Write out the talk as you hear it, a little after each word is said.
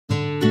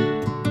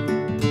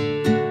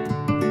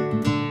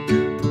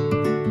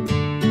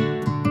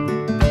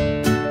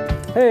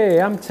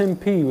Hey, I'm Tim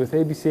P with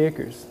ABC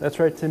Acres. That's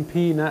right, Tim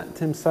P, not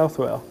Tim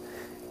Southwell.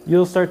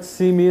 You'll start to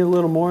see me a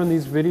little more in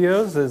these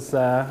videos as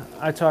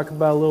I talk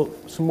about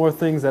some more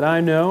things that I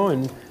know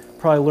and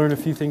probably learn a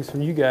few things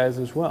from you guys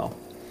as well.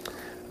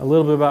 A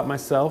little bit about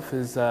myself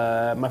is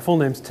my full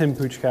name's Tim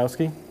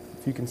Puchkowski.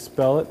 If you can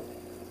spell it,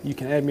 you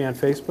can add me on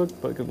Facebook,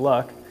 but good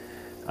luck.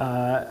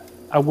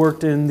 I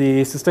worked in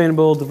the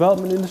sustainable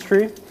development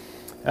industry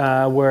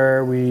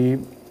where we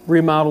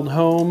remodeled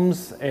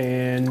homes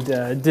and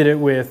did it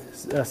with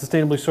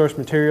sustainably sourced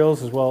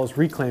materials as well as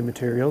reclaimed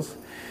materials.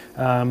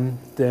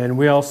 Then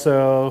we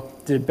also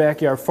did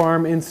backyard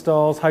farm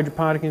installs,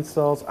 hydroponic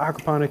installs,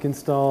 aquaponic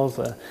installs,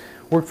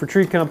 worked for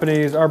tree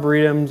companies,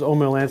 arboretums, owned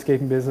my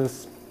landscaping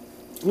business,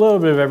 a little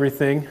bit of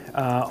everything,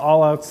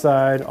 all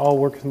outside, all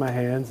work with my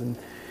hands, and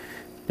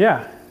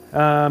yeah.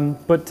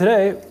 But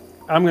today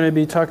I'm going to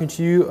be talking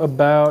to you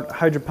about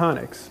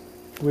hydroponics.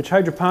 Which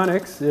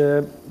hydroponics,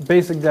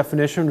 basic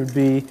definition would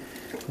be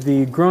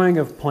the growing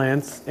of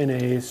plants in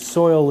a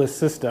soilless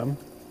system,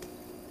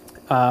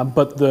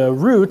 but the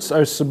roots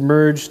are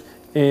submerged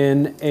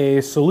in a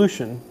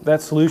solution.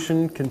 That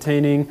solution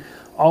containing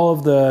all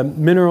of the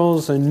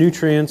minerals and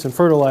nutrients and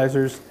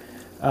fertilizers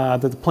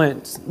that the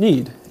plants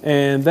need.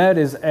 And that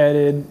is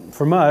added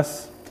from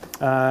us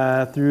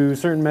through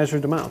certain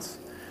measured amounts.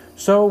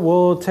 So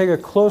we'll take a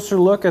closer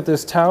look at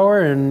this tower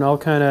and I'll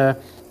kind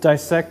of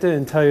dissect it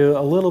and tell you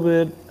a little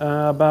bit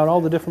about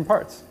all the different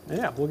parts. And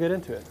yeah, we'll get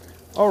into it.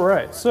 All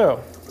right,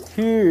 so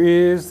here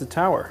is the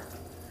tower.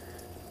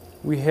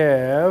 We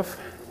have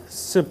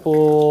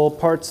simple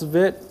parts of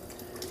it.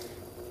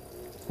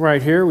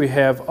 Right here we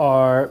have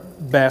our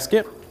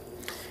basket,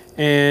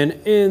 and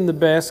in the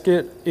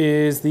basket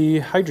is the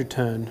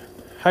Hydroton.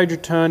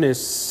 Hydroton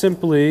is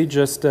simply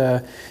just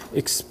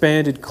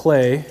expanded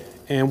clay,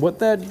 and what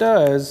that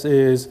does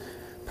is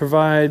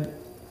provide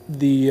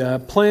the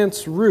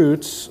plant's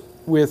roots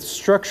with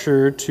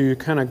structure to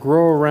kind of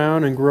grow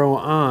around and grow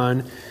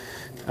on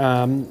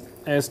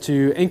as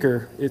to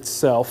anchor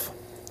itself.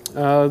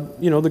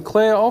 The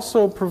clay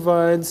also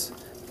provides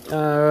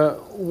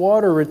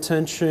water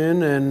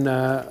retention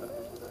and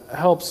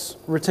helps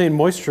retain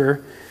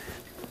moisture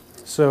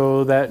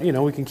so that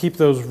we can keep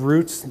those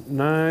roots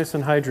nice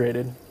and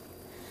hydrated.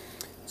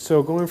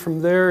 So going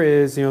from there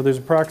is there's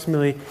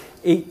approximately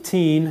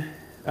 18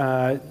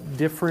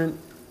 different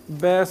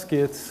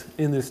baskets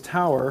in this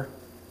tower,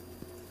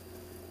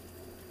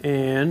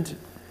 and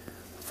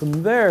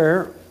from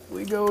there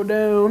we go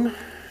down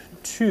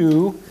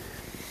to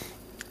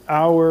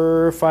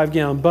our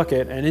 5-gallon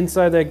bucket, and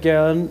inside that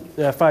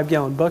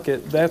 5-gallon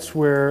bucket, that's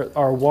where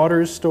our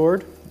water is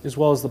stored, as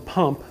well as the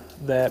pump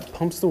that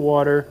pumps the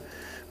water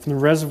from the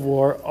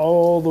reservoir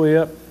all the way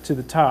up to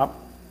the top,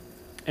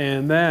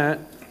 and that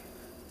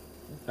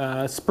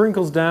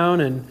sprinkles down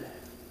and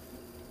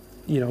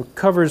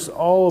covers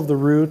all of the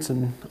roots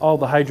and all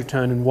the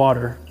Hydroton in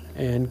water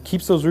and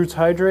keeps those roots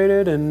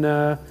hydrated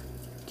and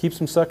keeps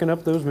them sucking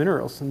up those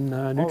minerals and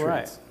nutrients. All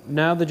right.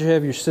 Now that you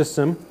have your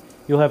system,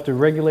 you'll have to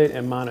regulate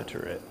and monitor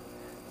it.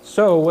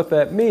 So what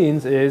that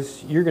means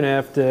is you're going to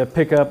have to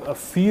pick up a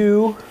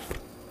few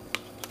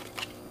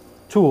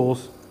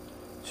tools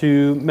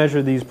to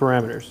measure these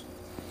parameters.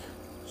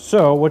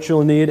 So what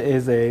you'll need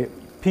is a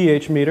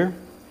pH meter,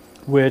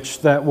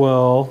 which that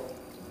will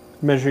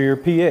measure your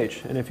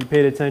pH. And if you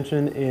paid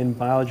attention in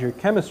biology or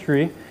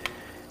chemistry,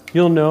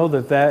 you'll know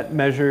that that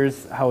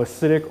measures how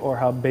acidic or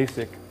how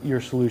basic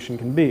your solution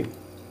can be.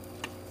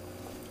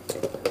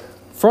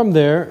 From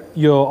there,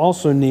 you'll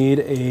also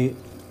need a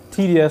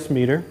TDS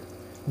meter.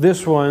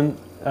 This one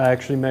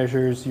actually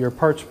measures your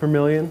parts per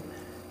million,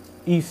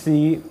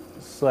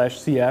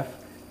 EC/CF,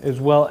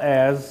 as well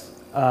as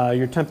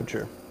your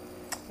temperature.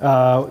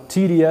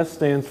 TDS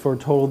stands for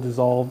total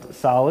dissolved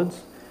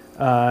solids.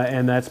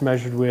 And that's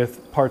measured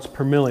with parts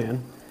per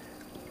million.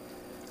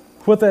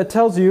 What that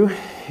tells you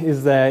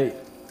is that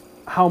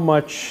how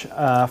much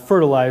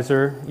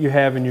fertilizer you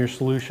have in your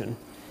solution.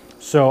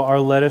 So our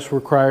lettuce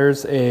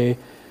requires a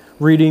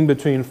reading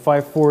between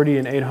 540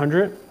 and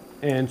 800,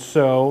 and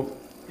so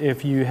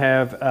if you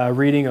have a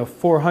reading of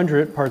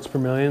 400 parts per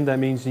million, that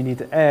means you need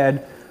to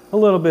add a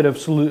little bit of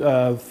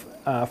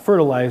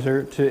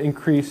fertilizer to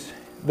increase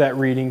that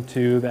reading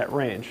to that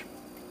range.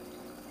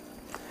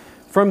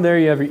 From there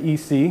you have your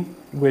EC,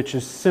 which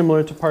is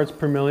similar to parts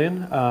per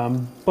million,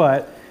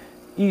 but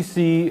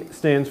EC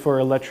stands for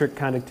electric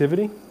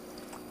conductivity.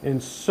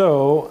 And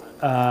so,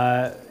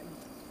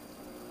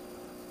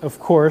 of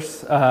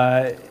course,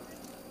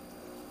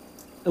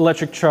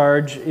 electric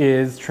charge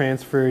is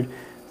transferred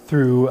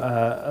through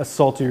a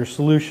saltier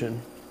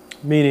solution.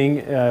 Meaning,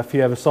 if you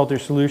have a saltier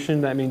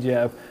solution, that means you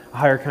have a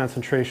higher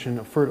concentration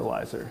of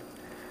fertilizer.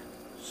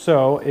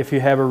 So, if you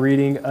have a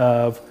reading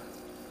of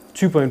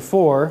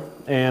 2.4,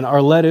 and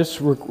our lettuce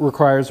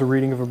requires a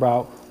reading of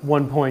about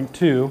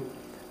 1.2,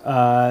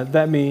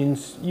 that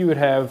means you would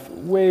have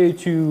way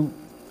too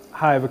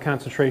high of a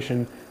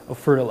concentration of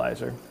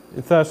fertilizer.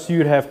 And thus, you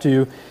would have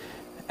to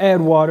add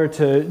water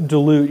to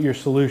dilute your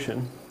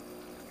solution.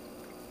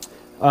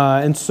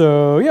 And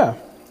so, yeah.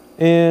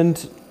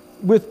 And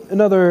with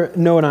another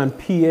note on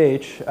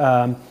pH,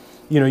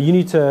 you know, you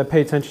need to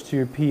pay attention to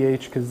your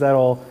pH because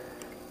that'll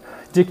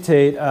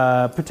dictate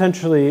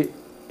potentially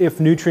if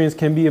nutrients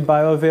can be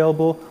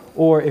bioavailable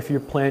or if your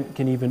plant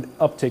can even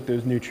uptake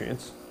those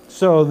nutrients.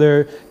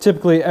 So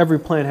typically every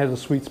plant has a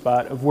sweet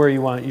spot of where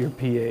you want your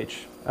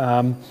pH.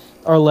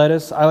 Our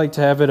lettuce, I like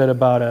to have it at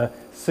about a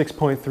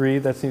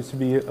 6.3. That seems to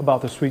be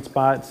about the sweet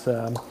spot.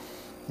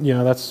 You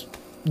know, that's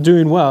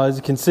doing well, as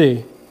you can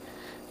see.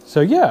 So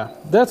yeah,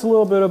 that's a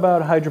little bit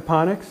about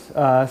hydroponics.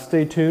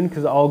 Stay tuned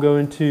because I'll go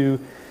into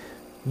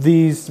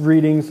these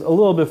readings a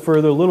little bit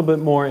further, a little bit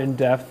more in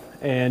depth,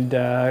 and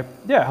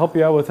yeah, help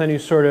you out with any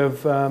sort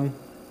of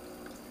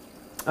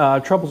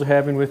troubles you're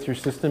having with your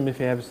system if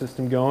you have a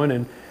system going,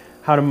 and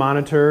how to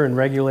monitor and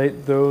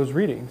regulate those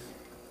readings.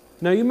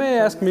 Now you may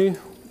ask me,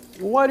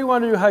 why do you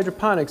want to do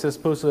hydroponics as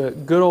opposed to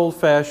good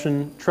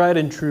old-fashioned, tried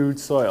and true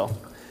soil?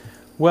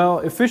 Well,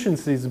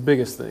 efficiency is the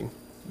biggest thing.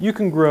 You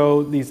can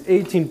grow these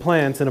 18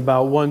 plants in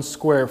about 1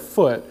 square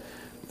foot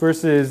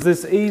versus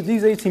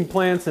these 18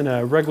 plants in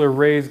a regular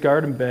raised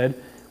garden bed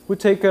would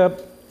take up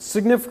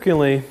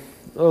significantly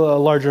a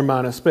larger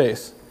amount of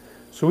space.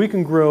 So we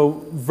can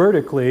grow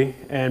vertically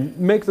and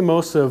make the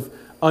most of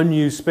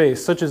unused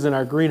space, such as in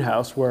our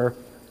greenhouse, where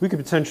we could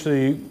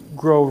potentially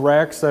grow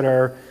racks that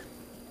are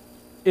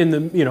in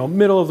the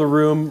middle of the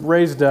room,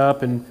 raised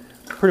up, and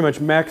pretty much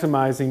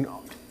maximizing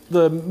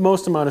the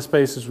most amount of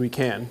space as we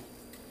can.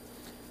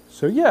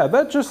 So yeah,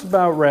 that just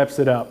about wraps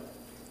it up.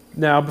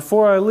 Now,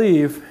 before I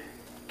leave,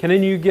 can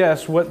any of you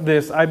guess what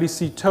this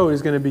IBC tote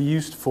is going to be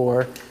used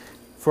for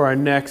our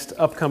next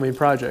upcoming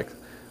project?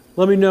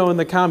 Let me know in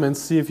the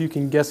comments, see if you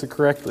can guess it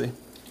correctly.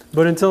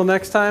 But until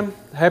next time,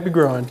 happy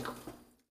growing.